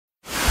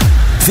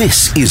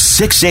This is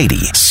 680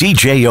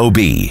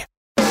 CJOB.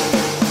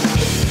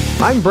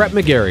 I'm Brett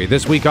McGarry.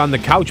 This week on The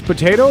Couch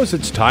Potatoes,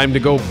 it's time to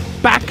go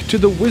back to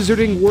the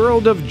wizarding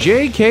world of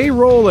J.K.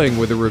 Rowling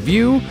with a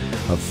review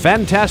of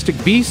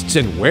Fantastic Beasts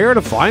and where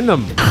to find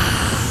them.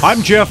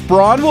 I'm Jeff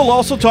Braun. We'll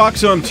also talk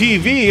some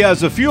TV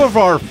as a few of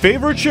our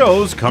favorite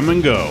shows come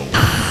and go.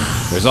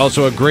 There's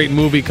also a great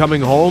movie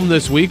coming home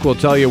this week. We'll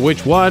tell you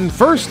which one.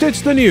 First,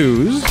 it's the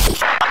news.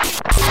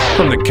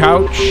 From the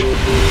couch.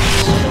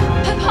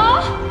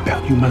 Papa?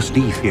 Belle, you must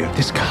leave here.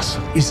 This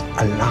castle is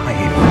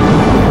alive.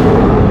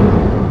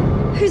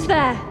 Who's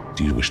there?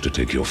 Do you wish to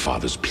take your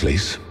father's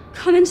place?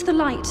 Come into the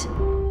light.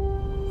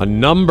 A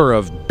number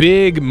of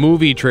big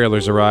movie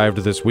trailers arrived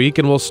this week,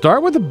 and we'll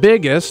start with the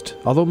biggest,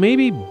 although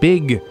maybe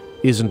big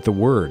isn't the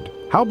word.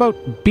 How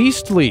about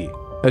Beastly,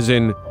 as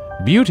in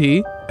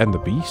Beauty and the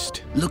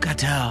Beast? Look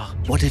at her.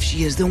 What if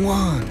she is the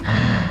one?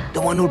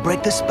 The one who'll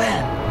break the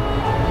spell?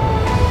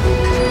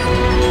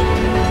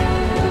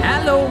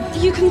 Hello.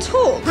 You can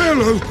talk.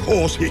 Well, of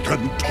course he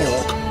can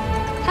talk.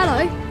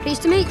 Hello.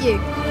 Pleased to meet you.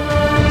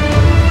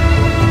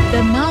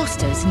 The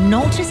master's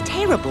not as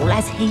terrible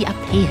as he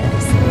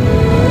appears.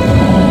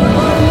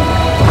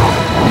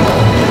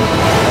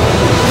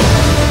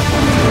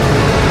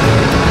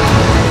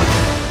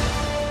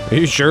 Are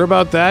you sure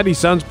about that? He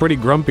sounds pretty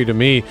grumpy to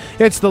me.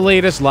 It's the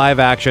latest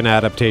live-action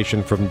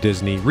adaptation from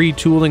Disney,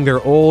 retooling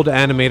their old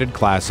animated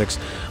classics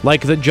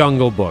like The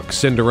Jungle Book,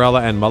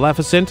 Cinderella, and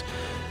Maleficent.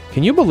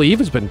 Can you believe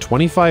it's been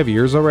 25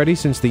 years already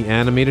since the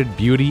animated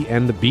Beauty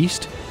and the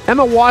Beast?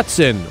 Emma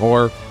Watson,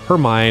 or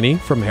Hermione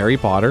from Harry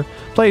Potter,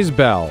 plays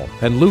Belle,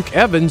 and Luke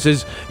Evans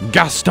is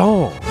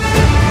Gaston.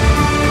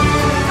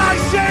 I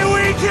say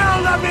we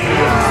kill the beast!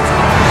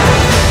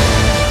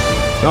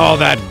 Oh,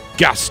 that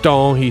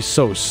Gaston, he's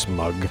so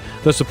smug.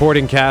 The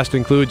supporting cast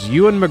includes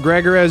Ewan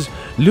McGregor as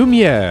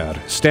Lumiere,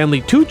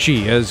 Stanley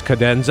Tucci as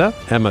Cadenza,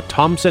 Emma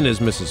Thompson as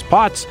Mrs.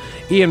 Potts,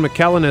 Ian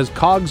McKellen as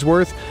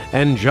Cogsworth,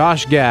 and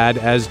Josh Gad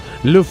as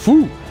Le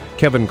Fou.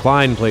 Kevin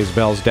Kline plays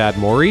Belle's dad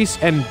Maurice,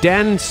 and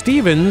Dan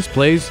Stevens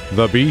plays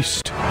the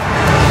Beast.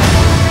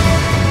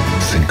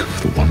 Think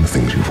of the one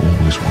thing you've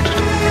always wanted.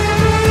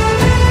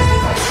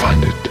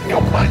 Find it in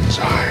your mind's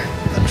eye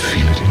and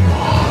feel it in your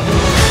heart.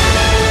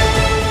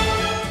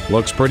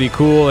 Looks pretty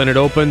cool, and it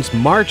opens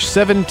March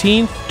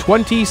 17th,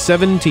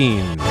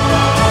 2017.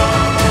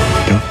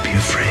 Don't be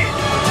afraid.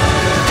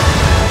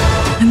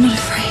 I'm not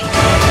afraid.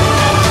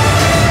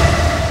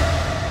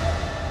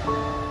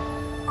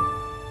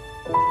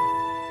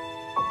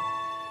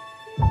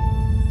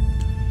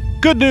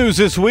 Good news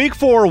this week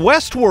for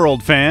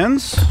Westworld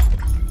fans.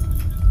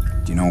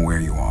 Do you know where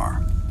you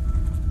are?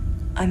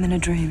 I'm in a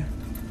dream.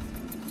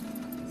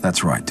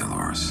 That's right,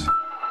 Dolores.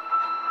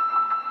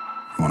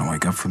 You want to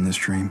wake up from this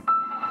dream?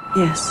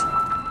 Yes,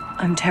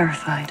 I'm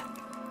terrified.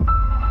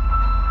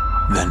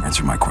 Then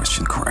answer my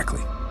question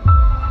correctly.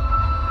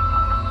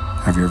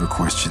 Have you ever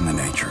questioned the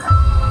nature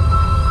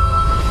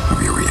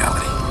of your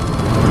reality?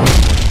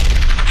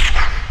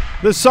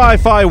 The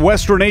sci-fi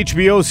Western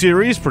HBO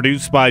series,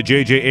 produced by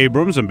J.J.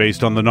 Abrams and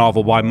based on the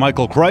novel by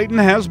Michael Crichton,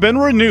 has been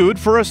renewed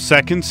for a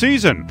second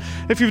season.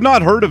 If you've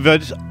not heard of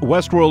it,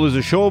 Westworld is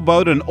a show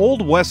about an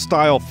Old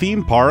West-style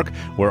theme park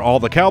where all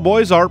the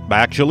cowboys are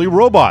actually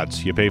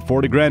robots. You pay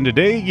 $40,000 a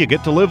day, you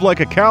get to live like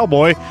a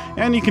cowboy,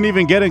 and you can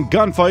even get in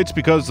gunfights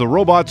because the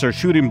robots are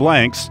shooting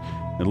blanks,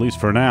 at least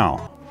for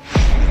now.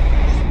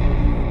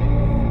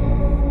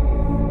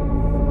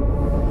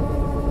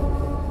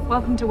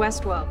 Welcome to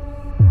Westworld.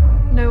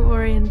 No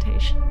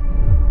orientation.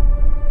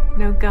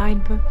 No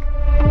guidebook.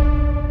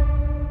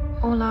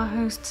 All our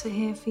hosts are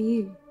here for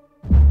you.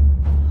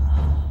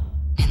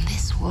 In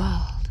this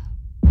world,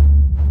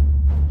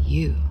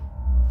 you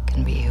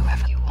can be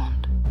whoever you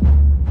want.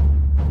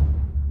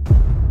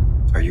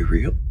 Are you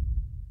real?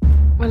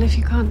 Well, if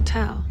you can't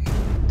tell,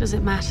 does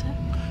it matter?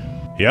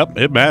 Yep,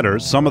 it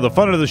matters. Some of the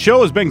fun of the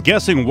show has been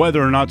guessing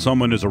whether or not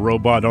someone is a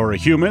robot or a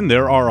human.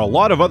 There are a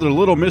lot of other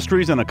little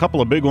mysteries and a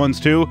couple of big ones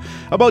too.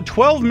 About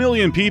 12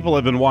 million people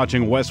have been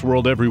watching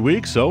Westworld every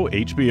week, so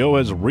HBO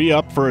has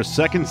re-upped for a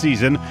second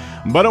season,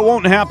 but it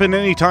won't happen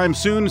anytime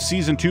soon.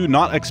 Season 2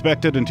 not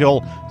expected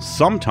until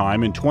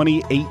sometime in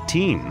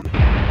 2018.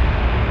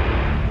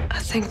 I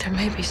think there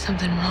may be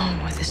something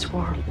wrong with this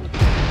world.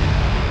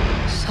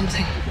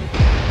 Something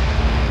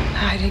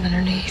hiding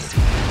underneath.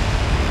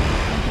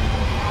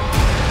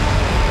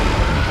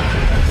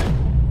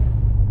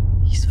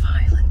 These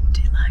violent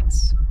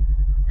delights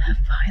have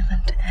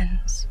violent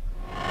ends.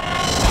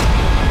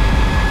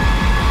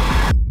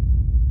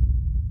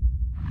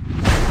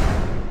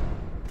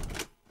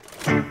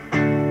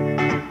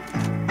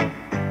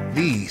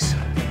 These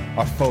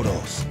are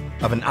photos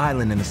of an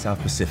island in the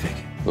South Pacific.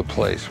 The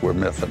place where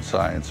myth and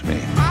science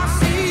meet.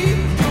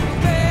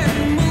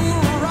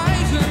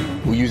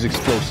 We use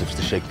explosives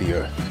to shake the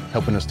earth,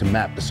 helping us to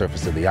map the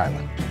surface of the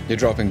island. You're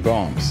dropping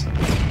bombs.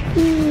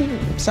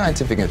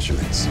 Scientific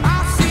instruments.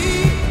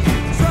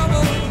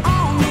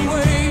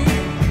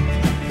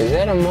 Is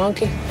that a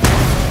monkey?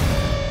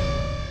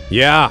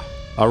 Yeah,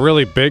 a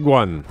really big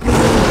one.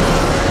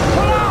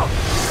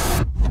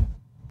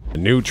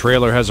 new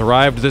trailer has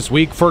arrived this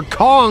week for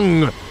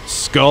Kong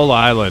Skull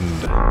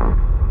Island.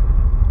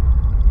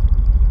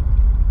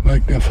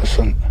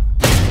 Magnificent.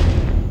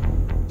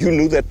 You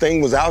knew that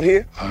thing was out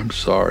here? I'm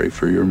sorry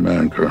for your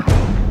men, Colonel.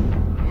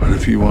 But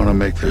if you want to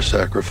make their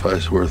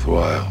sacrifice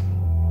worthwhile,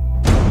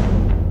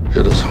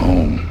 get us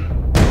home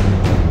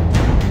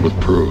with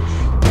proof.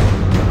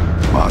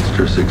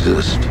 Monsters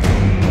exist.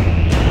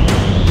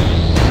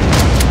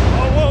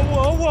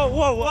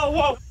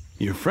 Whoa.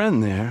 Your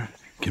friend there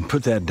can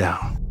put that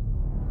down.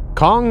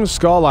 Kong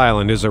Skull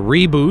Island is a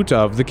reboot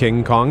of the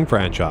King Kong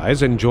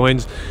franchise and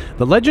joins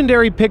the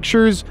Legendary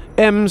Pictures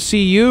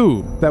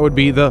MCU. That would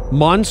be the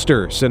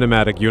Monster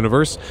Cinematic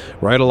Universe,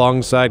 right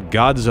alongside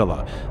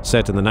Godzilla.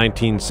 Set in the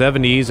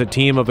 1970s, a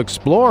team of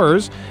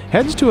explorers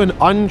heads to an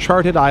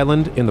uncharted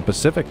island in the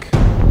Pacific.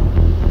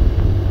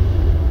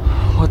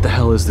 What the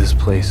hell is this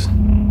place?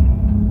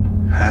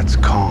 That's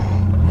Kong.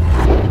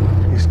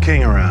 He's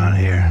king around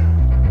here.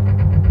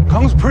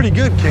 Kong's a pretty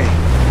good king.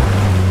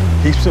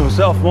 Keeps to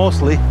himself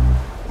mostly.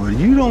 Well,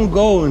 you don't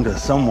go into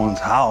someone's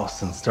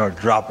house and start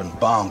dropping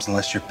bombs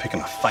unless you're picking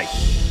a fight.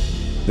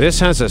 This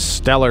has a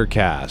stellar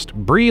cast.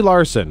 Brie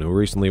Larson, who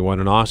recently won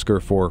an Oscar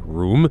for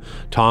Room,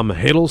 Tom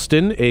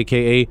Hiddleston,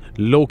 aka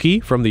Loki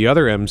from the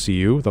other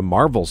MCU, the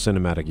Marvel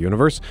Cinematic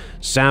Universe,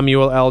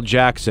 Samuel L.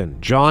 Jackson,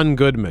 John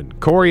Goodman,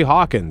 Corey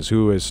Hawkins,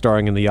 who is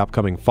starring in the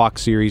upcoming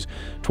Fox series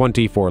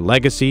 24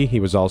 Legacy.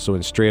 He was also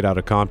in Straight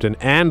Outta Compton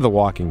and The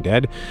Walking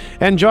Dead.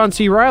 And John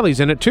C.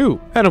 Reilly's in it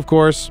too. And of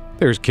course,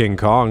 there's King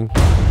Kong.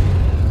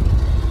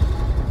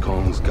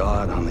 Kong's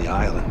God on the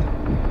island,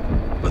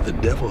 but the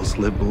devils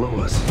live below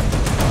us.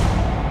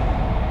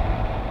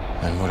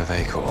 And what are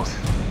they called?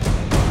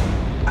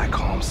 I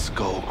call them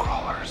skull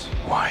crawlers.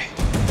 Why?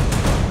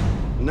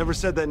 I never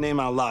said that name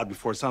out loud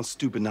before. It sounds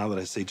stupid now that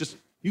I say. Just,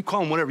 you call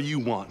them whatever you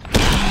want.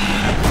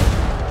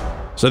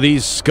 So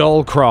these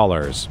skull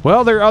crawlers,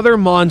 well, they're other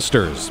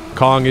monsters.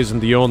 Kong isn't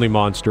the only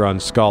monster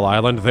on Skull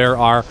Island. There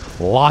are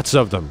lots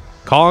of them.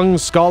 Kong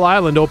Skull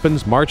Island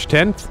opens March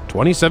 10th,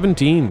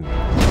 2017.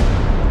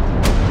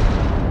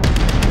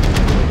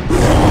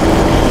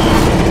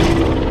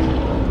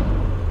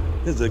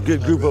 This is a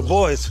good group of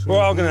boys. We're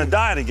all gonna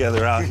die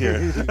together out here.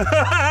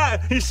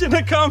 You shouldn't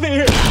have come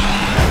here.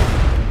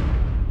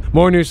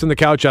 More news from the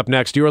couch up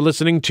next. You are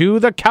listening to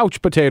The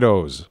Couch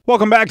Potatoes.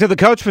 Welcome back to The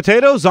Couch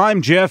Potatoes.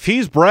 I'm Jeff.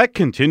 He's Brett.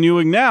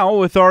 Continuing now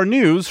with our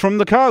news from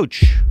the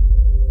couch.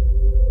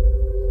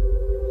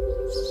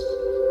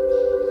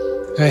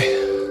 Hey.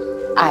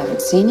 I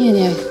haven't seen you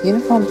in your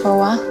uniform for a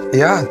while.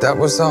 Yeah, that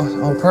was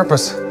on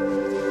purpose.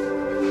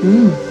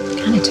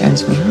 Kind of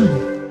turns me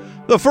on.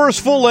 The first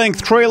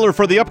full-length trailer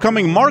for the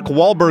upcoming Mark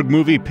Wahlberg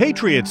movie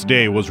Patriots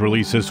Day was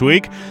released this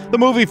week. The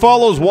movie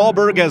follows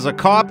Wahlberg as a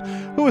cop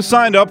who was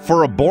signed up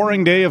for a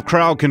boring day of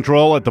crowd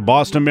control at the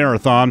Boston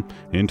Marathon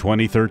in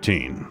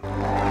 2013.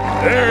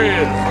 There he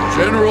is,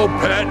 General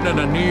Patton in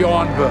a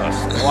neon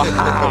vest.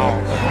 Wow.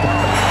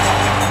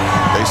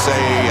 They say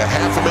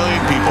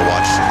 500,000 people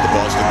watch the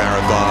Boston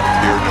Marathon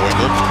here in New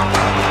England.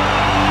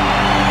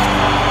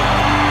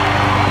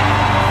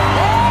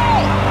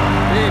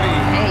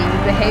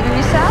 Behaving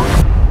yourself?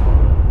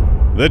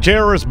 The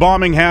terrorist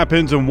bombing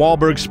happens and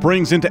Wahlberg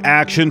springs into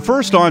action,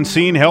 first on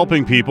scene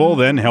helping people,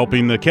 then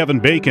helping the Kevin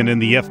Bacon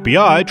and the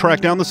FBI track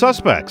down the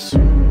suspects.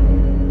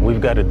 We've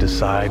got to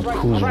decide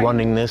who's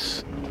running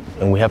this,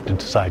 and we have to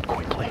decide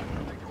quickly.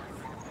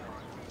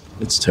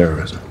 It's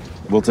terrorism.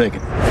 We'll take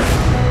it.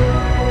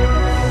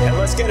 And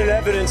let's get an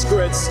evidence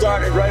grid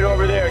started right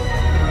over there.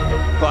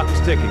 Clock is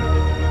ticking.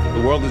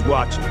 The world is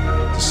watching.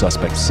 The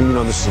suspect seen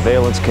on the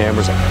surveillance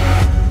cameras.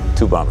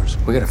 2 bombers.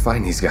 We gotta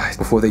find these guys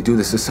before they do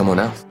this to someone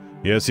else.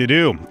 Yes, you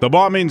do. The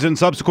bombings and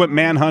subsequent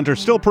manhunt are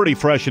still pretty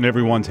fresh in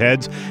everyone's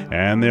heads,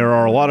 and there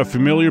are a lot of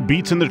familiar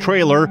beats in the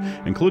trailer,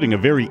 including a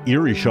very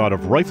eerie shot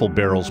of rifle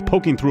barrels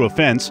poking through a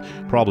fence,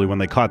 probably when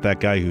they caught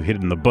that guy who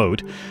hid in the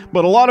boat.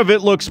 But a lot of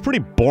it looks pretty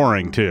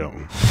boring, too.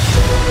 We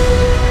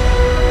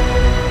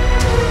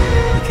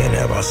can't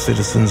have our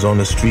citizens on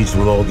the streets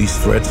with all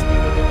these threats.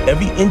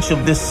 Every inch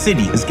of this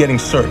city is getting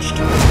searched.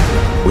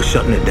 We're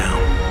shutting it down.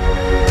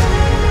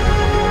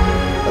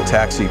 A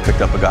taxi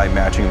picked up a guy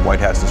matching White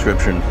Hat's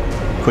description.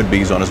 Could be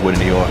he's on his way to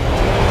New York.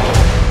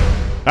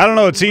 I don't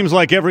know, it seems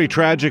like every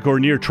tragic or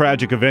near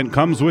tragic event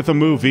comes with a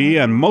movie,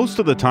 and most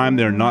of the time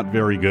they're not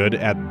very good.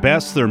 At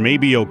best, they're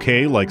maybe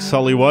okay, like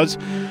Sully was.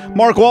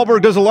 Mark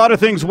Wahlberg does a lot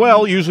of things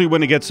well, usually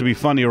when it gets to be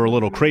funny or a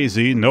little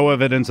crazy. No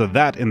evidence of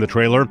that in the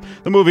trailer.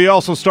 The movie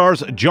also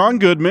stars John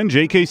Goodman,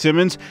 J.K.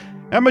 Simmons,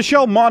 and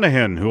Michelle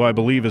Monaghan, who I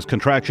believe is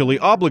contractually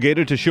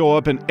obligated to show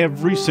up in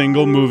every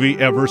single movie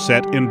ever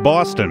set in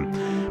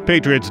Boston.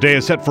 Patriots Day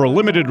is set for a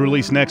limited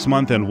release next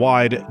month and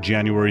wide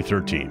January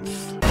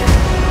 13th.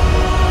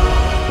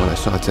 What I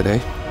saw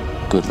today,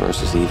 good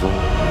versus evil,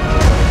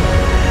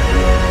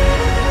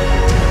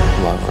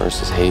 love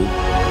versus hate.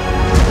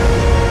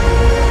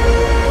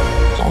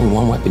 There's only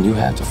one weapon you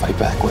have to fight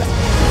back with.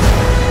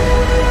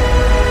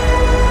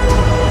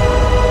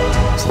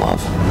 It's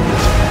love.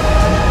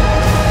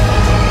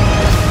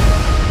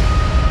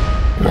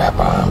 We wrap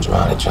our arms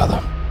around each other.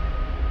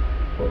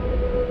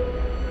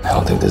 I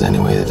don't think there's any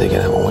way that they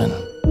can ever win.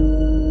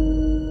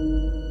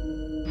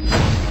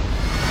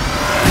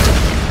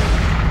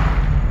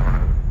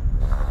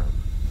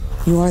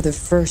 You are the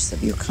first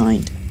of your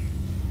kind,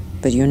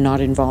 but you're not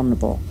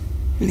invulnerable.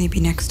 Maybe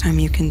next time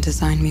you can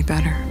design me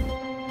better.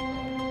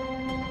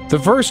 The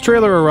first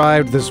trailer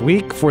arrived this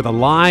week for the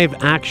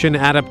live-action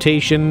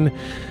adaptation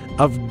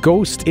of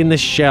Ghost in the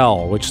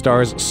Shell, which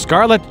stars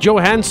Scarlett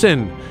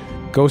Johansson.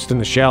 Ghost in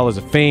the Shell is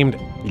a famed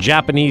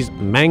Japanese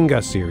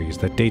manga series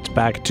that dates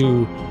back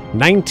to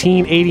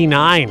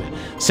 1989.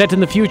 Set in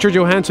the future,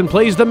 Johansson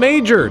plays the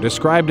Major,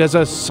 described as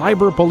a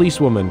cyber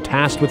policewoman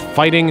tasked with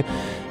fighting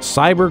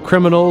cyber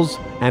criminals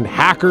and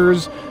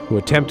hackers who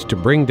attempt to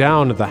bring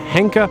down the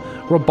Henka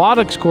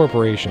Robotics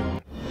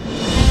Corporation.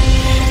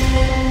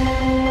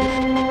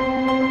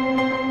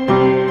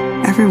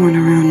 Everyone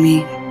around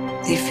me,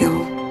 they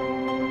feel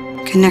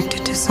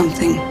connected to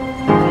something.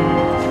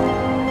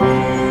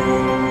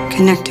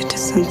 Connected to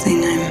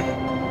something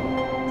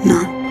I'm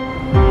not.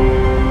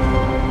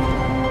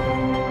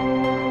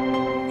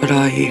 What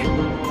are you?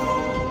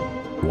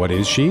 What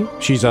is she?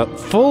 She's a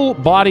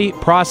full-body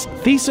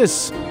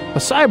prosthesis, a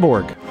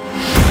cyborg.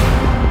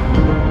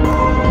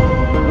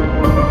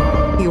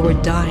 You were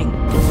dying.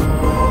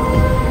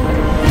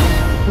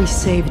 We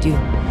saved you.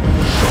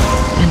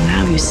 And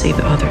now you save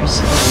others.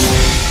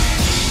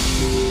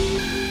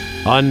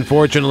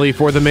 Unfortunately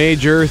for the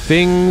Major,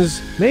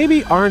 things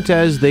maybe aren't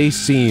as they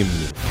seem.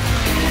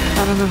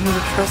 I don't know who to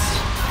trust.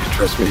 You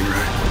trust me,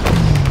 right?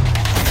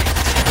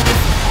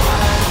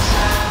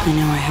 I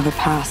know I have a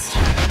past.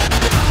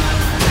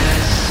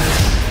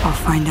 I'll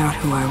find out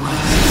who I was.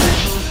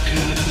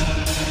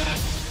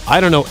 I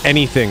don't know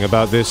anything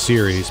about this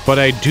series, but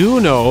I do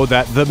know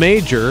that the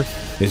Major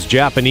is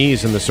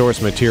Japanese in the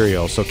source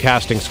material, so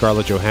casting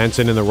Scarlett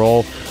Johansson in the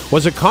role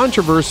was a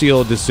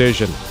controversial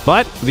decision.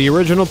 But the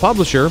original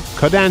publisher,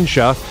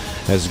 Kodansha,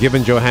 has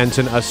given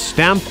Johansson a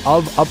stamp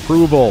of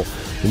approval.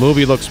 The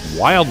movie looks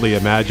wildly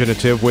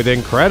imaginative with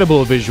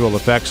incredible visual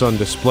effects on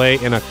display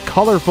in a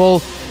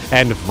colorful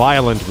and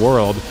violent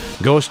world.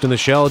 Ghost in the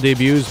Shell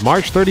debuts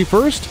March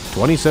 31st,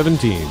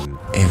 2017.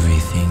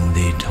 Everything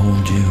they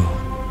told you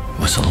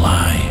was a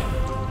lie.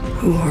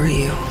 Who are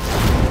you?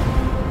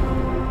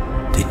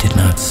 They did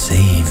not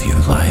save your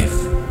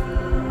life.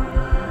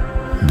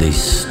 They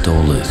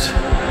stole it.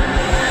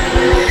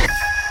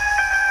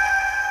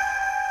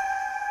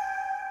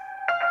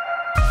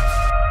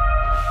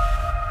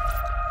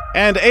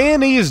 And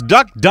A&E's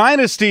Duck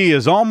Dynasty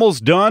is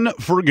almost done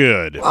for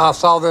good. I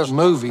saw this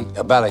movie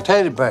about a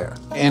teddy bear,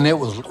 and it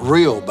was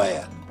real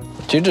bad.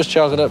 But you just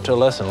chalk it up to a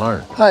lesson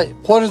learned. Hey,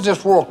 what is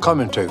this world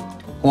coming to?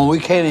 When we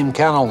can't even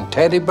count on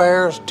teddy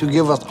bears to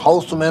give us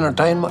wholesome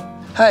entertainment?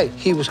 Hey,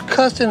 he was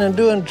cussing and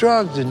doing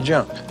drugs and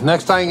junk.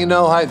 Next thing you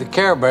know, hey, the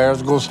Care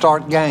Bears are going to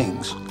start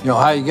gangs. You know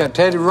how you got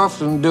Teddy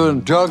Ruxpin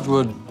doing drugs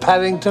with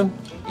Paddington?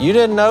 You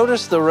didn't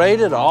notice the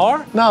rated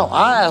R? No,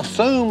 I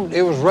assumed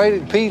it was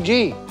rated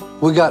PG.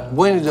 We got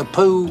Winnie the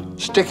Pooh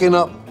sticking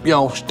up,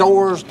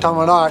 stores,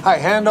 telling all right,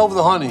 hey, hand over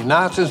the honey,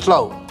 nice and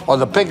slow, or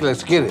the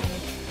piglets get it.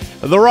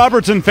 The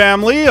Robertson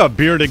family, a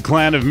bearded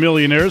clan of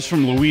millionaires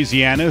from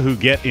Louisiana who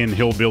get in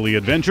hillbilly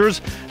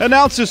adventures,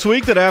 announced this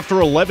week that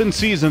after 11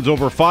 seasons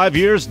over 5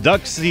 years,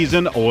 Duck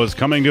season was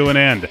coming to an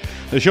end.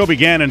 The show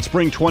began in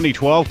spring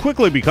 2012,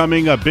 quickly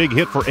becoming a big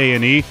hit for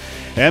A&E,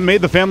 and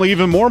made the family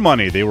even more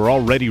money. They were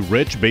already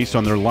rich based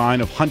on their line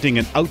of hunting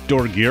and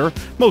outdoor gear,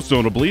 most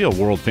notably a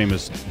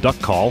world-famous duck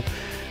call.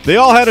 They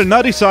all had a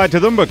nutty side to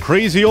them, but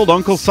crazy old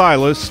Uncle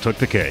Silas took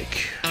the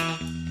cake.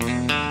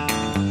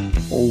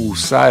 Oh,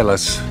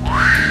 Silas.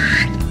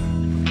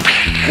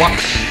 What?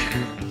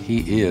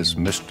 He is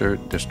Mr.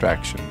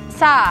 Distraction.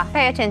 Si,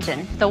 pay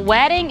attention. The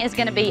wedding is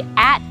going to be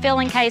at Phil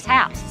and Kay's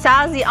house.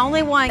 Si's the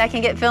only one that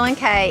can get Phil and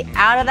Kay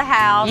out of the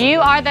house. You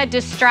are the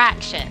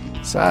distraction.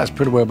 Si's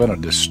pretty well been a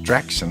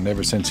distraction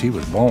ever since he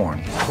was born.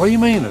 What do you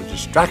mean, a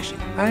distraction?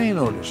 I ain't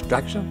no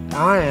distraction.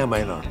 I am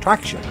an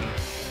attraction.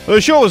 The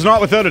show was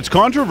not without its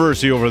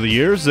controversy over the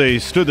years. They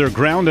stood their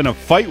ground in a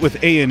fight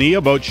with A&E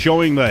about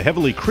showing the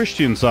heavily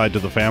Christian side to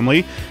the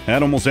family.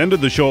 That almost ended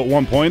the show at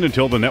one point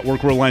until the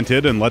network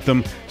relented and let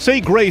them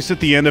say grace at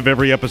the end of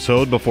every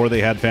episode before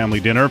they had family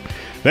dinner.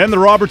 Then the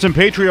Robertson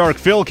patriarch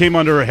Phil came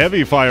under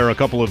heavy fire a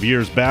couple of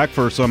years back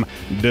for some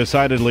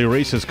decidedly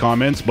racist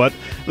comments, but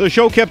the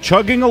show kept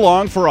chugging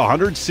along for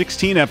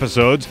 116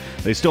 episodes.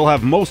 They still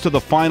have most of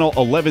the final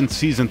 11th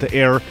season to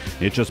air.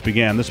 It just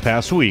began this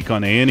past week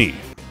on A&E.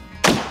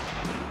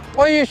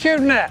 What are you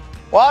shooting at?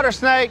 Water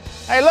snake.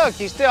 Hey, look,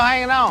 he's still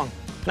hanging on.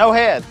 No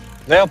head.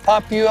 They'll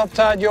pop you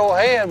upside your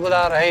head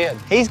without a head.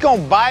 He's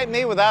gonna bite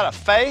me without a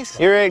face?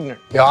 You're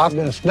ignorant. Yeah, I've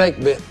been snake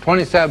bit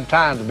 27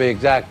 times to be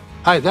exact.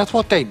 Hey, that's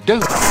what they do.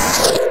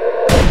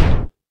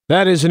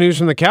 That is the news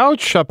from the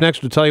couch. Up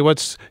next, we'll tell you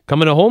what's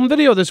coming to home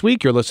video this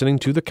week. You're listening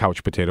to The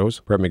Couch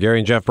Potatoes. Brett McGarry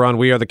and Jeff Braun.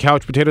 We are The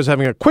Couch Potatoes,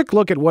 having a quick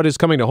look at what is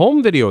coming to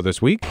home video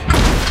this week.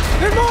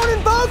 Good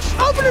morning, folks.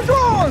 Open the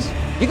drawers.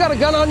 You got a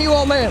gun on you,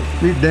 old man?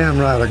 You damn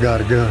right I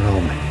got a gun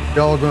on me.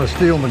 Y'all gonna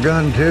steal my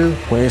gun, too?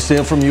 We ain't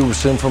stealing from you, we're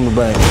stealing from the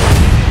bank.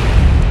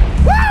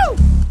 Woo!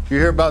 You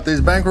hear about these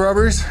bank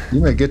robberies? You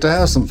may get to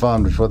have some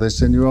fun before they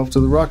send you off to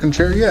the rocking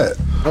chair yet.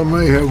 I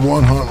may have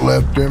one hunt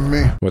left in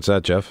me. What's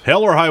that, Jeff?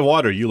 Hell or High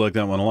Water. You liked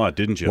that one a lot,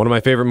 didn't you? One of my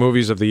favorite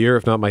movies of the year,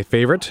 if not my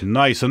favorite.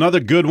 Nice. Another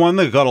good one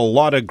that got a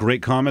lot of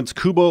great comments.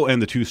 Kubo and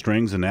the Two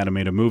Strings, an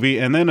animated movie.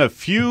 And then a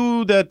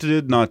few that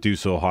did not do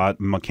so hot.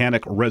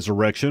 Mechanic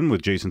Resurrection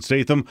with Jason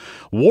Statham.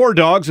 War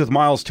Dogs with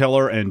Miles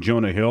Teller and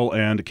Jonah Hill.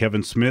 And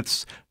Kevin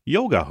Smith's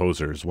Yoga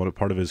Hosers, one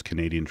part of his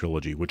Canadian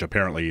trilogy, which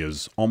apparently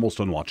is almost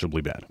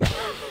unwatchably bad.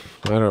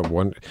 I don't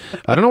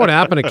know what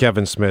happened to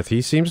Kevin Smith.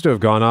 He seems to have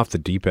gone off the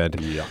deep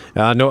end.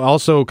 Yeah.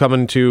 Also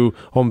coming to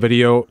home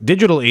video,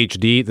 digital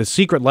HD, The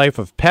Secret Life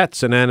of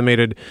Pets, an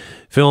animated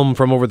film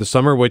from over the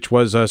summer, which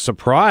was a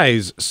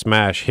surprise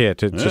smash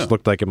hit. It just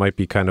looked like it might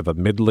be kind of a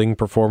middling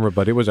performer,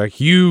 but it was a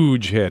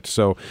huge hit.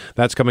 So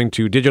that's coming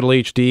to digital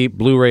HD,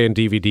 Blu-ray, and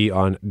DVD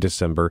on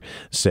December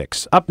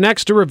 6th. Up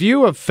next, a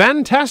review of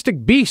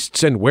Fantastic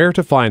Beasts and where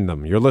to find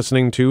them. You're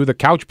listening to The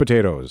Couch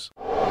Potatoes.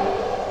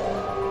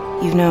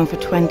 You've known for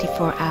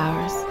 24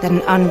 hours that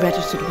an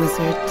unregistered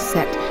wizard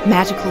set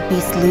magical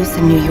beasts loose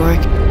in New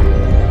York?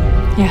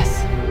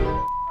 Yes.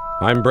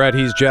 I'm Brett,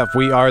 he's Jeff.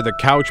 We are The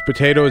Couch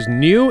Potatoes.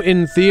 New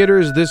in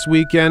theaters this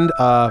weekend,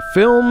 a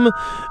film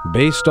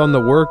based on the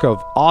work of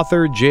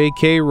author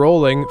J.K.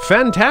 Rowling,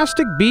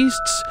 Fantastic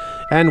Beasts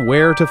and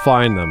Where to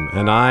Find Them.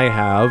 And I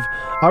have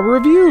a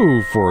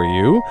review for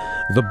you.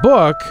 The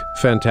book,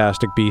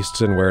 Fantastic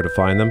Beasts and Where to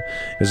Find Them,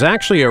 is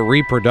actually a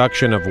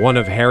reproduction of one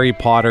of Harry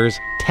Potter's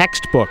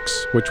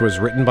textbooks, which was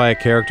written by a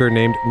character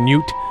named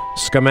Newt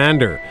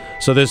Scamander.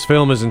 So this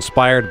film is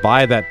inspired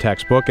by that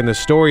textbook and the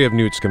story of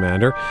Newt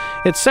Scamander.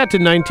 It's set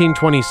in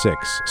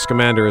 1926.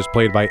 Scamander is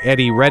played by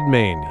Eddie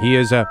Redmayne. He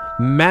is a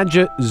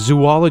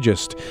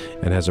magizoologist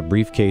and has a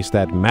briefcase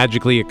that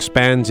magically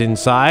expands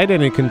inside,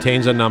 and it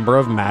contains a number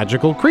of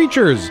magical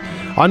creatures.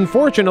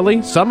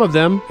 Unfortunately, some of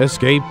them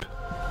escape.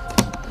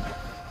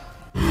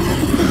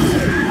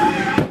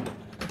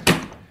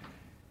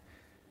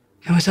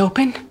 It was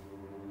open?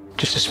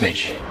 Just a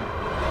smidge.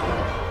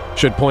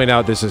 Should point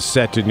out this is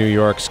set to New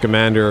York.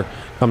 Scamander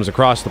comes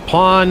across the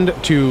pond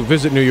to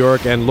visit New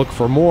York and look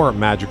for more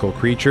magical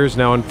creatures.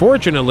 Now,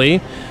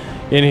 unfortunately,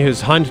 in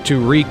his hunt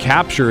to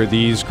recapture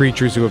these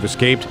creatures who have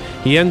escaped,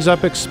 he ends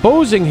up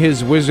exposing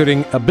his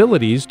wizarding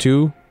abilities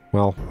to,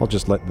 well, I'll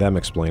just let them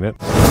explain it.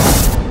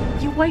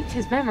 You wiped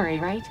his memory,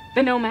 right?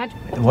 The no magic.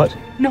 The what?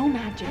 No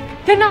magic.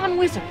 The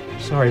non-wizard.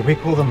 Sorry, we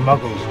call them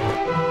muggles.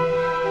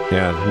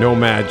 Yeah, no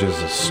mag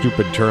is a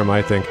stupid term,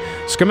 I think.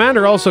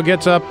 Scamander also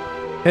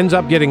ends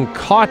up getting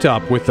caught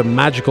up with the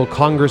Magical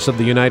Congress of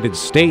the United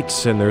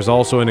States, and there's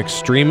also an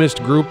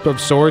extremist group of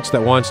sorts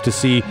that wants to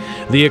see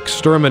the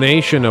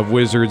extermination of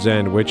wizards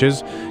and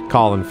witches.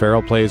 Colin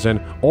Farrell plays an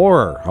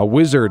Auror, a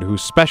wizard who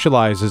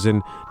specializes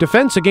in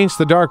defense against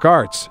the dark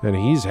arts, and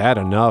he's had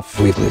enough.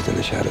 We've lived in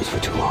the shadows for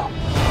too long.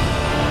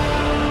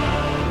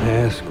 I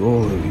ask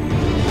all of you,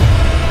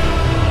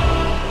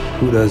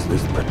 who does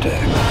this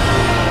protect?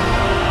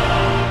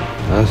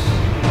 Us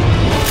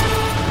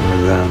or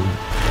them?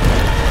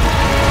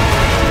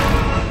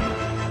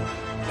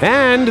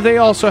 And they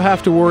also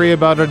have to worry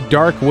about a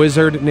dark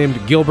wizard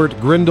named Gilbert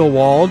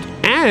Grindelwald,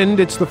 and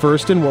it's the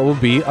first in what will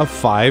be a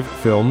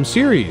 5-film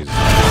series.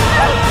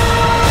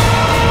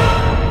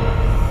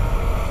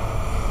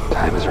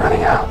 Time is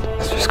running out,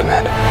 Mr.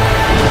 Scamander.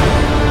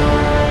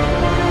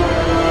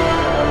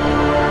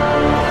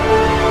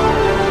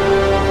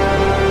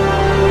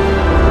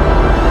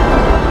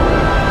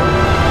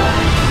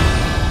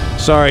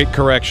 Sorry,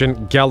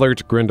 correction.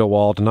 Gellert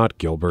Grindelwald, not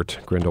Gilbert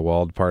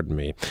Grindelwald, pardon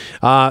me.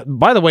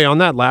 By the way, on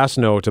that last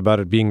note about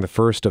it being the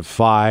first of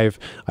 5,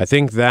 I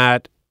think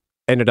that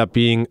ended up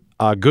being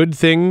a good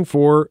thing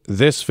for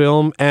this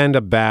film and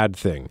a bad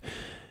thing.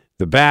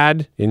 The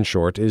bad, in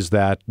short, is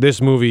that this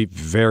movie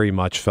very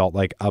much felt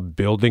like a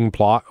building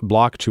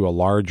block to a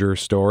larger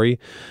story.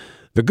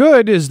 The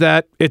good is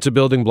that it's a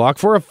building block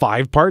for a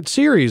 5-part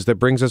series that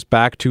brings us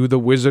back to the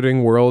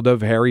wizarding world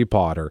of Harry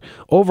Potter.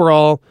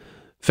 Overall,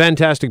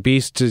 Fantastic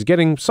Beasts is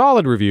getting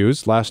solid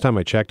reviews. Last time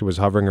I checked, it was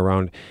hovering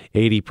around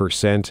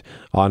 80%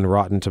 on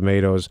Rotten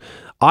Tomatoes.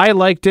 I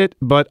liked it,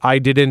 but I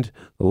didn't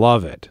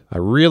love it. I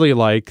really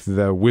like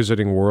the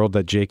wizarding world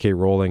that J.K.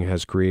 Rowling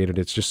has created.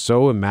 It's just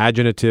so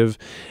imaginative,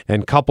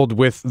 and coupled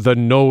with the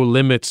no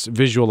limits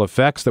visual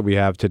effects that we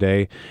have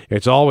today,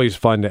 it's always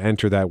fun to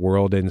enter that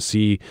world and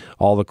see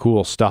all the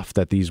cool stuff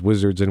that these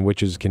wizards and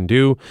witches can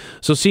do.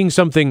 So seeing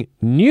something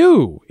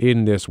new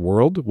in this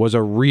world was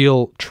a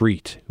real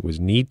treat. It was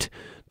neat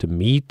to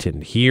meet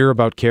and hear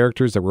about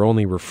characters that were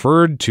only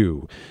referred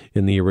to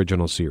in the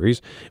original series.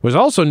 It was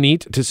also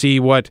neat to see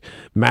what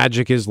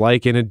magic is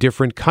like in a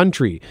different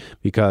country,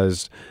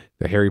 because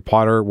the Harry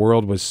Potter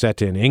world was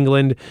set in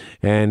England,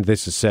 and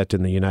this is set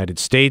in the United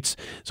States.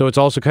 So it's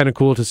also kind of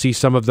cool to see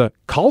some of the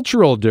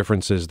cultural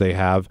differences they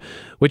have,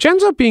 which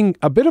ends up being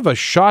a bit of a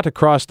shot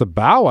across the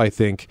bow, I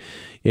think,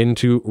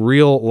 into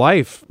real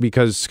life,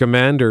 because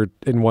Scamander,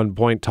 in one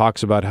point,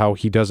 talks about how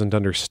he doesn't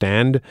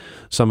understand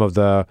some of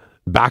the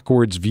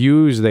backwards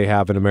views they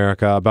have in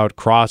America about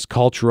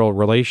cross-cultural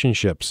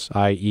relationships,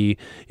 i.e.,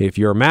 if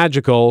you're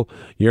magical,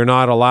 you're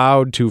not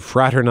allowed to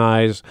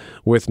fraternize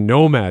with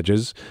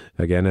no-mages,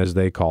 again, as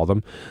they call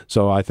them.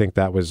 So I think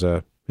that was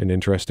an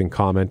interesting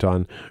comment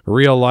on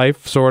real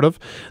life, sort of.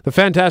 The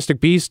Fantastic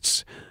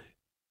Beasts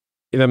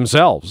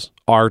themselves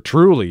are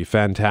truly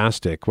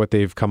fantastic. What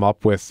they've come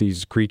up with,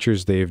 these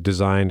creatures they've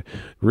designed,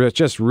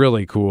 just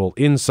really cool.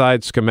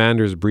 Inside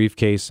Scamander's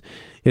briefcase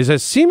is a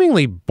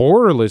seemingly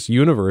borderless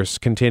universe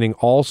containing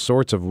all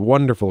sorts of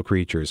wonderful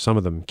creatures, some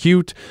of them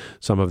cute,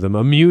 some of them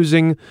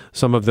amusing,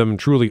 some of them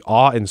truly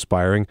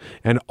awe-inspiring,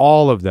 and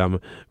all of them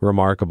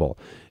remarkable.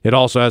 It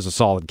also has a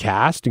solid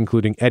cast,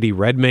 including Eddie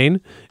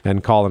Redmayne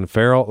and Colin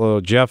Farrell.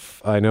 Although,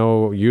 Jeff, I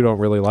know you don't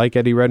really like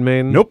Eddie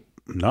Redmayne. Nope,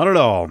 not at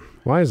all.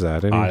 Why is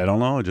that? I don't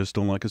know. I just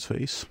don't like his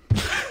face.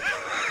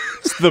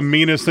 It's the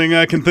meanest thing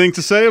I can think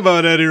to say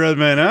about Eddie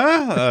Redmayne,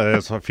 huh?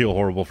 I feel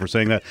horrible for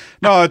saying that.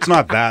 No, it's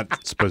not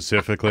that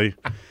specifically.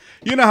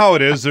 You know how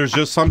it is. There's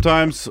just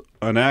sometimes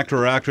an actor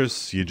or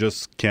actress, you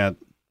just can't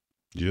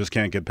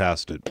get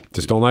past it.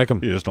 Just don't like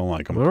him. You just don't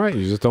like him. All right,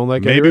 you just don't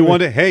like Maybe Eddie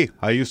one day. Hey,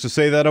 I used to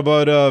say that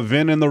about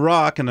Vin and The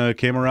Rock, and I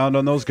came around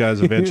on those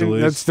guys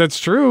eventually. That's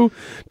true.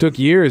 Took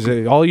years.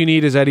 All you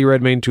need is Eddie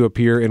Redmayne to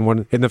appear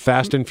in the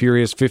Fast and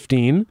Furious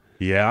 15.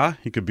 Yeah,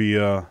 he could be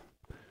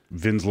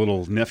Vin's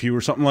little nephew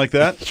or something like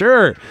that.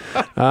 Sure.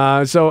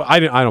 So I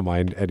don't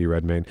mind Eddie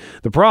Redmayne.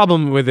 The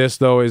problem with this,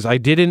 though, is I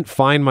didn't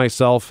find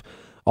myself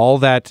all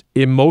that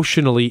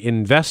emotionally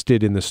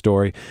invested in the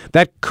story.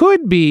 That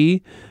could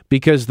be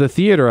because the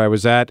theater I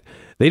was at,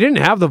 they didn't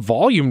have the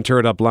volume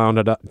turned up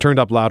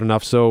loud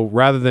enough. So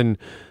rather than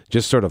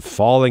just sort of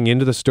falling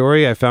into the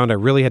story, I found I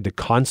really had to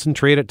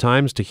concentrate at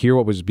times to hear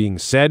what was being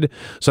said.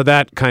 So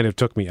that kind of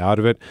took me out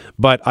of it.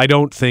 But I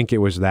don't think it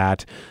was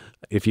that.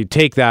 If you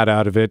take that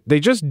out of it, they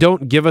just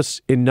don't give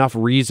us enough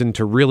reason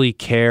to really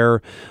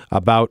care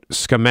about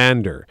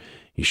Scamander.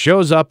 He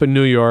shows up in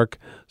New York.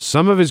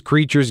 Some of his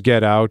creatures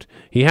get out.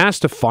 He has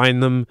to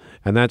find them,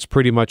 and that's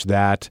pretty much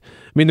that.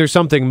 I mean, there's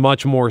something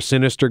much more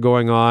sinister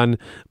going on,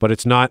 but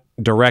it's not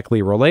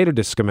directly related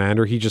to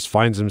Scamander. He just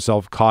finds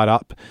himself caught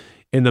up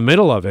in the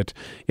middle of it.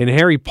 In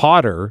Harry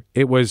Potter,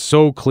 it was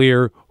so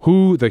clear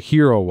who the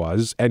hero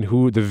was and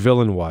who the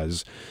villain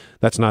was.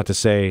 That's not to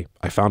say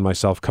I found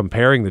myself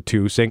comparing the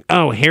two, saying,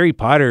 oh, Harry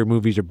Potter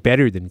movies are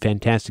better than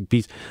Fantastic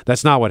Beasts.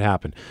 That's not what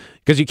happened.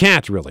 Because you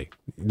can't really.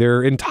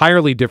 They're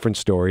entirely different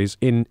stories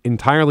in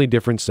entirely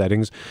different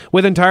settings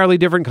with entirely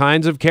different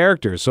kinds of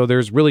characters. So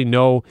there's really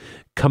no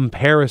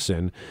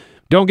comparison.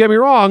 Don't get me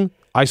wrong.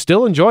 I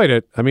still enjoyed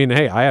it. I mean,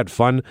 hey, I had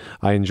fun.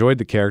 I enjoyed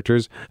the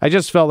characters. I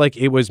just felt like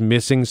it was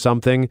missing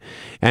something.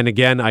 And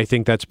again, I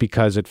think that's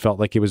because it felt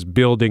like it was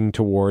building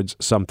towards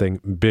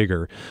something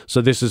bigger. So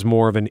this is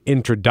more of an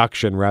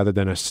introduction rather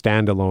than a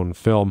standalone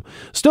film.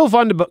 Still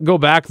fun to go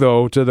back,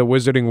 though, to the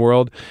Wizarding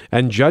World.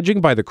 And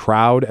judging by the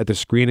crowd at the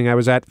screening I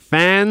was at,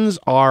 fans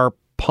are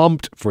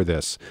pumped for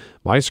this.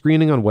 My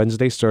screening on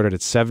Wednesday started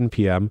at 7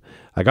 p.m.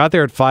 I got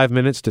there at 5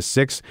 minutes to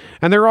 6,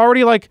 and there were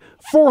already like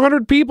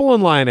 400 people in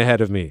line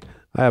ahead of me.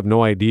 I have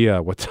no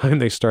idea what time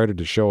they started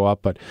to show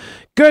up, but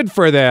good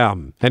for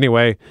them.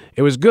 Anyway,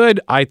 it was good,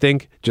 I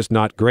think, just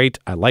not great.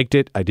 I liked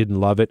it. I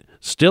didn't love it.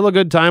 Still a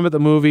good time at the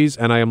movies,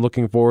 and I am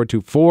looking forward to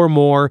 4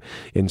 more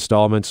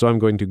installments. So I'm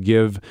going to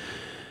give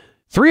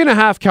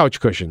 3.5 couch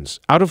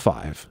cushions out of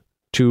 5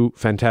 to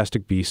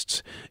Fantastic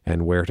Beasts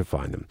and Where to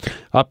Find Them.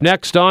 Up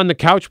next on The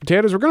Couch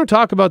Potatoes, we're going to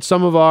talk about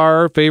some of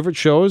our favorite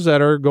shows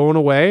that are going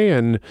away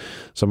and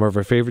some of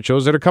our favorite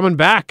shows that are coming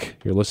back.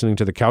 You're listening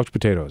to The Couch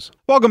Potatoes.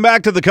 Welcome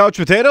back to The Couch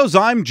Potatoes.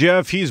 I'm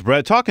Jeff. He's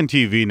Brett. Talking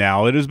TV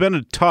now. It has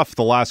been tough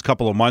the last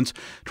couple of months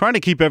trying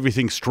to keep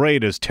everything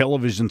straight as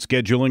television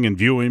scheduling and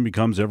viewing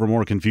becomes ever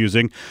more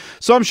confusing.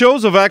 Some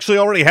shows have actually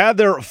already had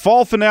their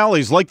fall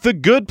finales, like The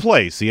Good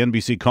Place, the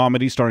NBC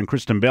comedy starring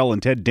Kristen Bell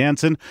and Ted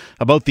Danson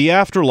about the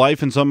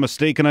afterlife and some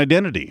mistaken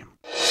identity.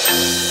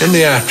 In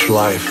the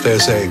afterlife,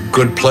 there's a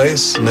good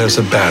place and there's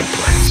a bad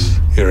place.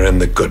 You're in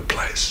the good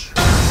place.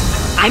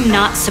 I'm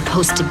not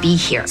supposed to be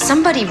here.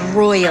 Somebody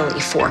royally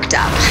forked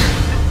up.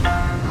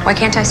 Why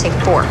can't I say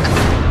fork?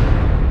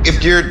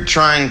 If you're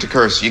trying to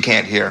curse, you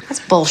can't hear. That's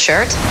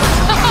bullshit.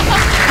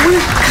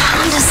 Rude,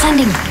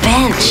 condescending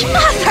bench.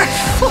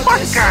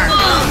 Motherfucker.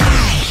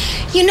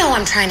 You know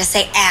I'm trying to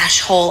say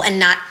ash-hole and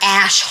not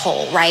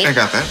ash-hole, right? I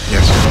got that,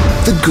 yes.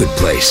 The Good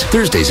Place,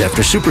 Thursdays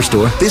after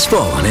Superstore, this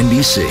fall on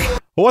NBC.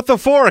 What the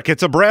Fork?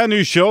 It's a brand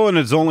new show, and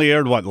it's only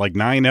aired,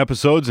 9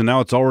 episodes, and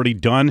now it's already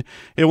done.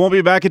 It won't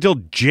be back until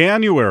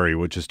January,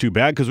 which is too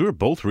bad, because we were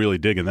both really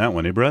digging that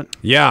one, eh, Brett?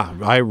 Yeah,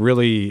 I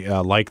really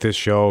like this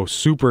show.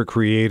 Super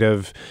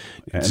creative.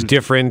 It's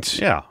different.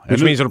 Yeah.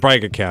 Which means it'll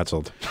probably get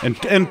canceled.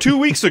 And 2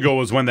 weeks ago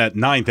was when that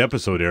 9th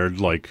episode aired,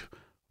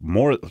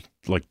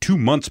 2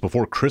 months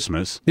before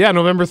Christmas. Yeah,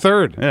 November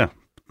 3rd. Yeah.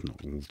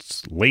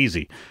 it's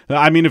lazy.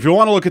 I mean, if you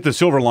want to look at the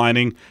silver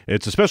lining,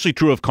 it's especially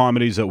true of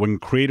comedies that when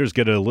creators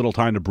get a little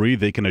time to breathe,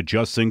 they can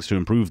adjust things to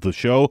improve the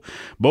show.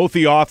 Both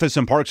The Office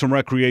and Parks and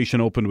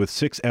Recreation opened with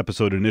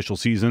 6-episode initial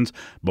seasons.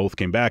 Both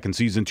came back in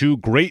season 2,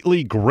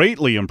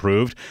 greatly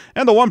improved.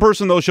 And the one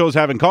person those shows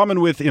have in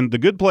common with in The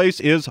Good Place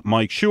is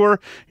Mike Schur.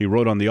 He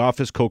wrote on The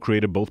Office,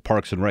 co-created both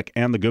Parks and Rec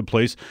and The Good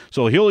Place,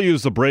 so he'll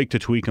use the break to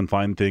tweak and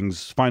find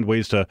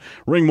ways to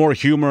wring more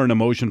humor and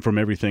emotion from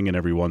everything and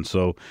everyone.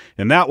 So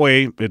in that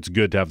way, it's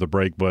good to have the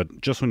break,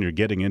 but just when you're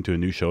getting into a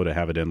new show, to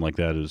have it end like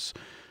that is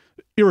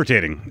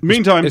irritating.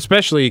 Meantime,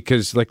 especially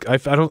because like I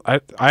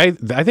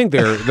think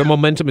the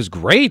momentum is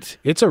great.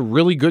 It's a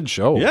really good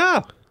show.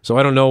 Yeah. So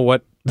I don't know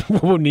what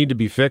would need to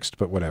be fixed,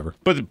 but whatever.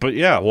 But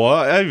yeah, well,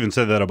 I even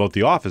said that about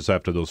The Office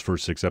after those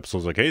first 6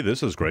 episodes. Like, hey,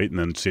 this is great, and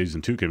then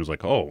season 2 came. It was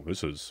like, oh,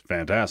 this is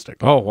fantastic.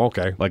 Oh,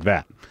 okay, like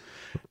that.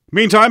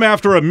 Meantime,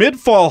 after a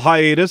mid-fall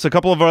hiatus, a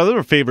couple of our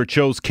other favorite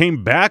shows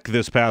came back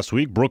this past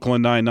week,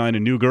 Brooklyn Nine-Nine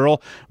and New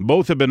Girl.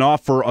 Both have been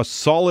off for a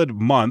solid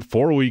month,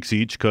 4 weeks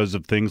each, because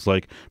of things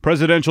like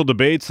presidential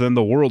debates, then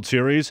the World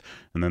Series,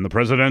 and then the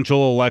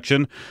presidential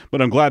election. But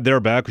I'm glad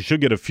they're back. We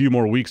should get a few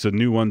more weeks of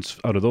new ones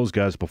out of those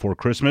guys before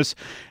Christmas.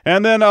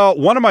 And then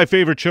one of my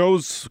favorite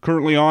shows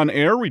currently on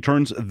air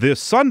returns this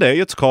Sunday.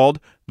 It's called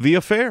The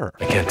Affair.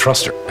 I can't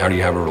trust her. How do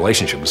you have a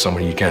relationship with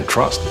someone you can't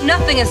trust?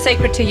 Nothing is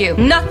sacred to you.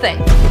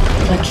 Nothing.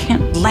 I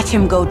can't let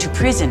him go to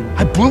prison.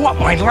 I blew up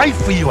my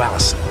life for you,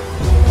 Allison.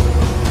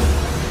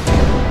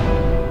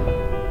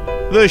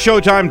 The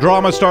Showtime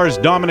drama stars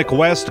Dominic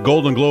West,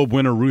 Golden Globe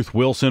winner Ruth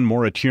Wilson,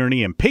 Maura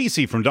Tierney, and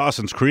Pacey from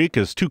Dawson's Creek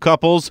as two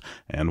couples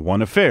and one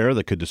affair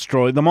that could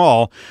destroy them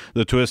all.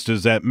 The twist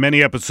is that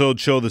many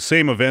episodes show the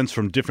same events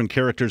from different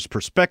characters'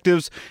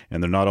 perspectives,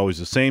 and they're not always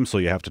the same, so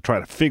you have to try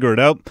to figure it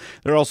out.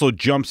 There are also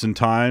jumps in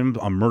time,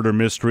 a murder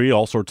mystery,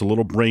 all sorts of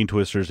little brain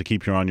twisters to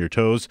keep you on your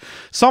toes.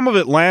 Some of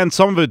it lands,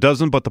 some of it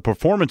doesn't, but the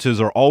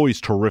performances are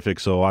always terrific,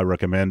 so I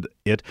recommend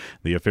it.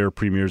 The Affair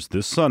premieres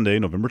this Sunday,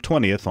 November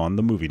 20th on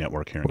the Movie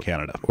Network here in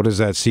Canada. What is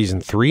that, season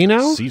 3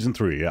 now? Season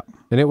 3, yeah.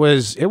 And it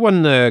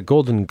won the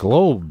Golden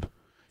Globe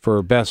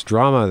for Best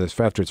Drama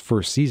after its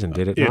first season,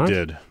 did it not? It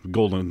did.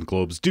 Golden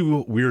Globes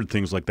do weird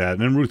things like that.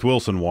 And then Ruth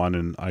Wilson won,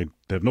 and I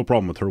have no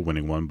problem with her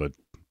winning one, but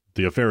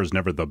The Affair is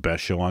never the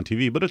best show on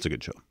TV, but it's a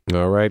good show.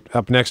 All right.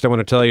 Up next, I want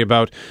to tell you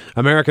about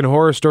American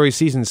Horror Story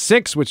Season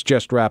 6, which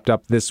just wrapped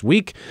up this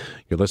week.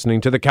 You're listening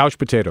to The Couch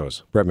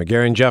Potatoes. Brett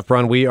McGarry and Jeff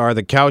Brun, we are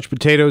The Couch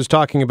Potatoes,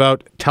 talking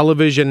about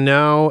television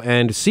now.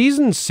 And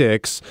Season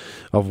 6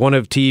 of one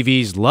of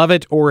TV's Love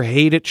It or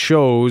Hate It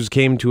shows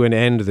came to an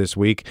end this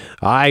week.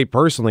 I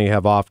personally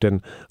have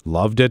often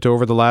loved it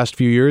over the last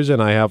few years,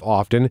 and I have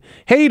often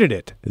hated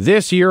it.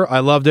 This year, I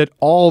loved it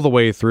all the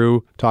way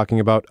through, talking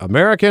about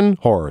American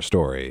Horror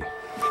Story.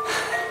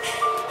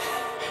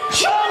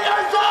 Show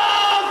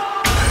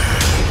yourself!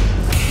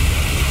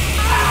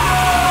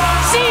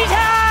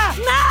 Sita!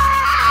 No!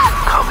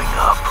 Coming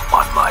up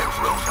on my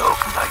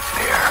Roanoke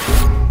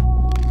Nightmare.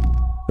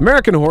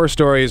 American Horror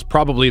Story is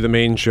probably the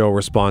main show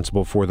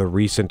responsible for the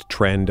recent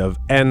trend of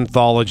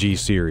anthology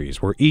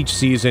series, where each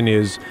season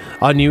is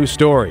a new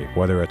story,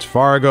 whether it's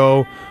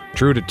Fargo,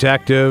 True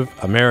Detective,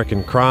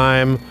 American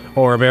Crime,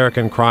 or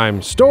American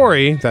Crime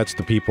Story. That's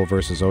the People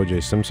versus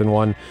O.J. Simpson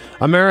one.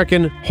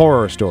 American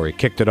Horror Story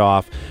kicked it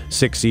off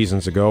 6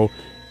 seasons ago,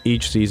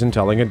 each season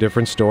telling a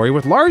different story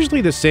with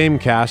largely the same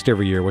cast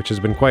every year, which has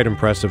been quite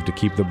impressive to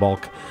keep the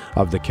bulk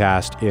of the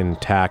cast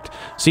intact.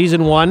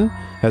 Season 1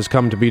 has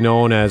come to be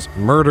known as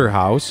Murder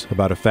House,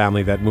 about a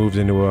family that moves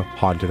into a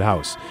haunted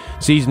house.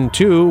 Season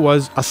 2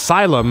 was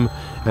Asylum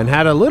and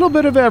had a little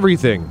bit of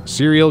everything: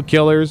 serial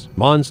killers,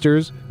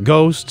 monsters,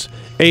 ghosts,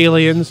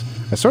 aliens.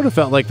 I sort of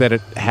felt like that it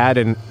had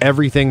an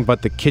everything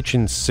but the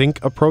kitchen sink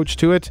approach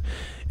to it,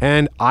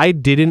 and I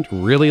didn't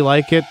really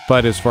like it,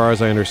 but as far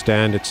as I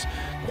understand, it's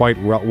quite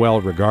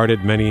well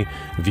regarded. Many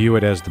view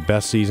it as the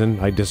best season.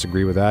 I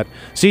disagree with that.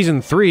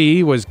 Season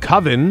 3 was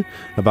Coven,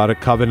 about a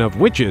coven of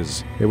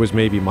witches. It was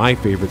maybe my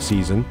favorite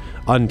season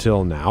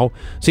until now.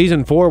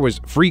 Season 4 was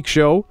Freak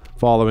Show,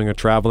 following a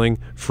traveling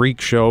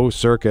freak show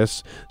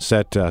circus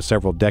set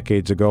several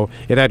decades ago.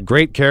 It had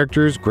great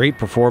characters, great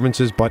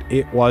performances, but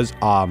it was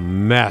a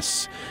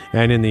mess.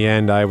 And in the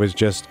end, I was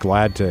just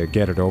glad to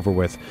get it over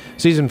with.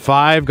 Season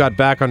 5 got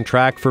back on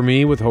track for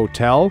me with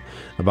Hotel,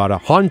 about a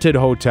haunted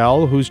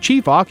hotel whose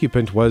chief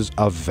occupant was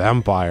a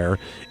vampire.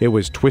 It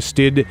was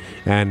twisted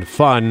and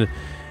fun.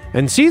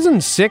 And Season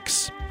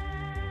 6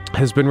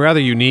 has been rather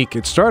unique.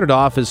 It started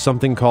off as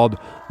something called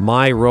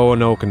My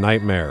Roanoke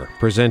Nightmare,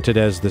 presented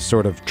as this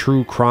sort of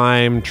true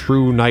crime,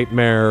 true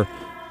nightmare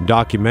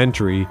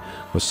documentary,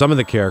 with some of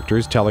the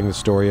characters telling the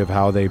story of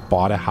how they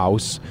bought a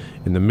house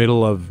in the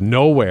middle of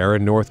nowhere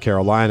in North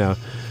Carolina.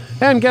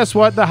 And guess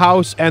what? The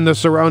house and the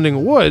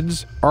surrounding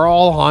woods are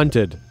all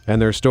haunted,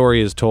 and their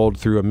story is told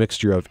through a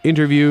mixture of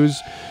interviews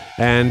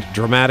and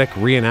dramatic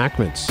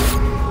reenactments.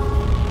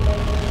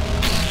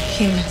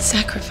 Human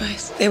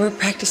sacrifice. They were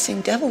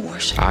practicing devil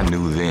worship. I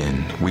knew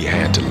then we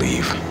had to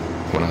leave.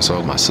 When I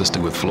saw my sister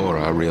with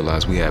Flora, I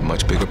realized we had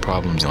much bigger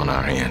problems on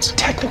our hands.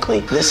 Technically,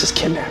 this is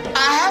kidnapping.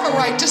 I have a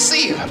right to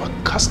see you. You have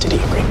a custody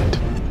agreement.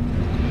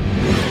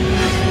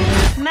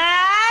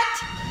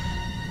 Matt!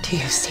 Do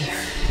you see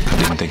her?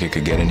 I didn't think it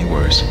could get any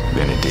worse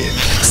than it did.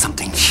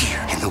 Something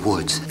here in the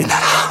woods, in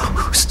that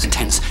house,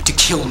 intends to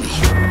kill me.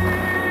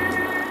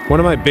 One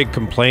of my big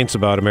complaints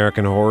about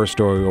American Horror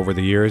Story over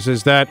the years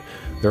is that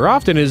there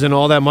often isn't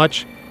all that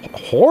much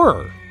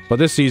horror. But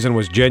this season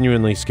was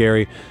genuinely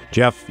scary.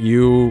 Jeff,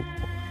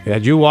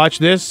 had you watched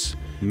this?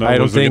 No,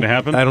 was it going to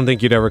happen? I don't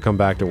think you'd ever come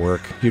back to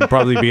work. You'd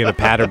probably be in a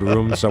padded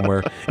room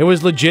somewhere. It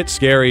was legit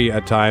scary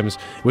at times.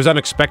 It was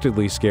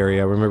unexpectedly scary.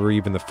 I remember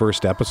even the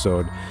first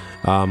episode.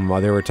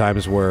 There were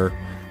times where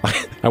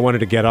I wanted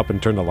to get up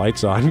and turn the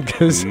lights on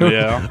because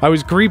I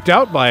was creeped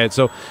out by it.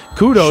 So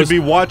kudos. You should be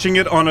watching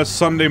it on a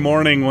Sunday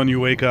morning when you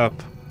wake up.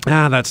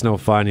 That's no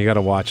fun. You got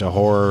to watch a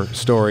horror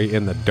story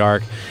in the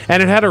dark.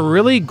 And it had a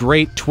really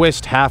great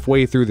twist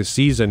halfway through the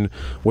season,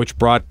 which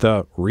brought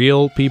the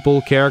real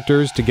people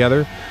characters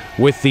together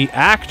with the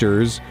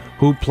actors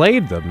who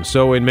played them.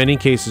 So in many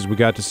cases, we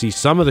got to see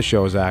some of the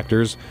show's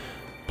actors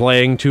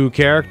playing two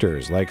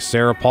characters, like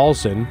Sarah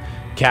Paulson,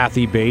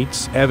 Kathy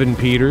Bates, Evan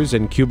Peters,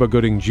 and Cuba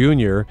Gooding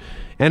Jr.,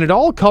 and it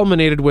all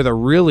culminated with a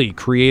really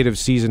creative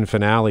season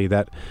finale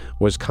that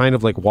was kind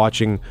of like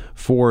watching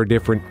 4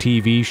 different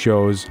TV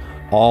shows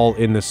all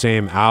in the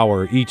same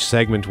hour. Each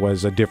segment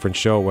was a different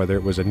show, whether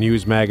it was a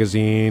news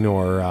magazine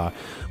or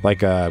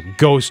like a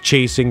ghost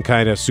chasing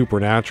kind of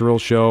supernatural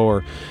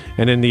show,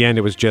 and in the end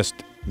it was just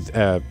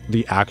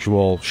the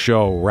actual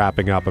show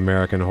wrapping up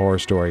American Horror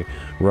Story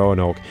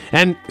Roanoke.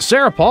 And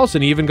Sarah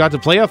Paulson even got to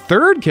play a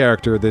third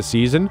character this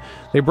season.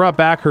 They brought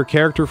back her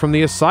character from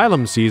the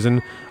Asylum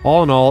season.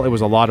 All in all, it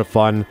was a lot of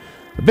fun.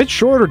 A bit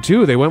shorter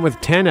too. They went with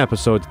 10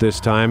 episodes this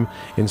time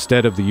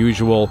instead of the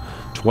usual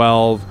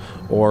 12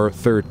 or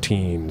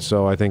 13.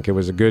 So I think it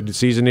was a good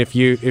season. If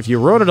you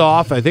wrote it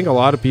off, I think a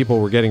lot of people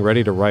were getting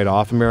ready to write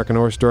off American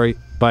Horror Story,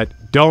 but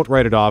don't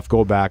write it off.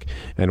 Go back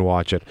and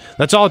watch it.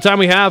 That's all the time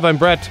we have. I'm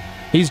Brett.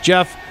 He's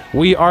Jeff.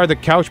 We are the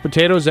Couch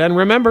Potatoes, and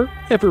remember,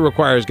 if it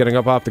requires getting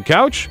up off the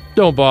couch,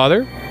 don't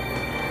bother.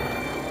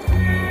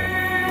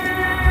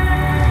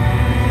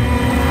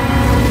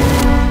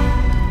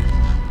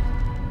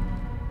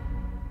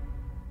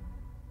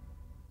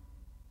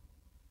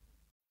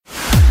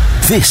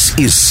 This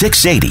is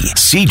 680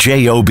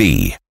 CJOB.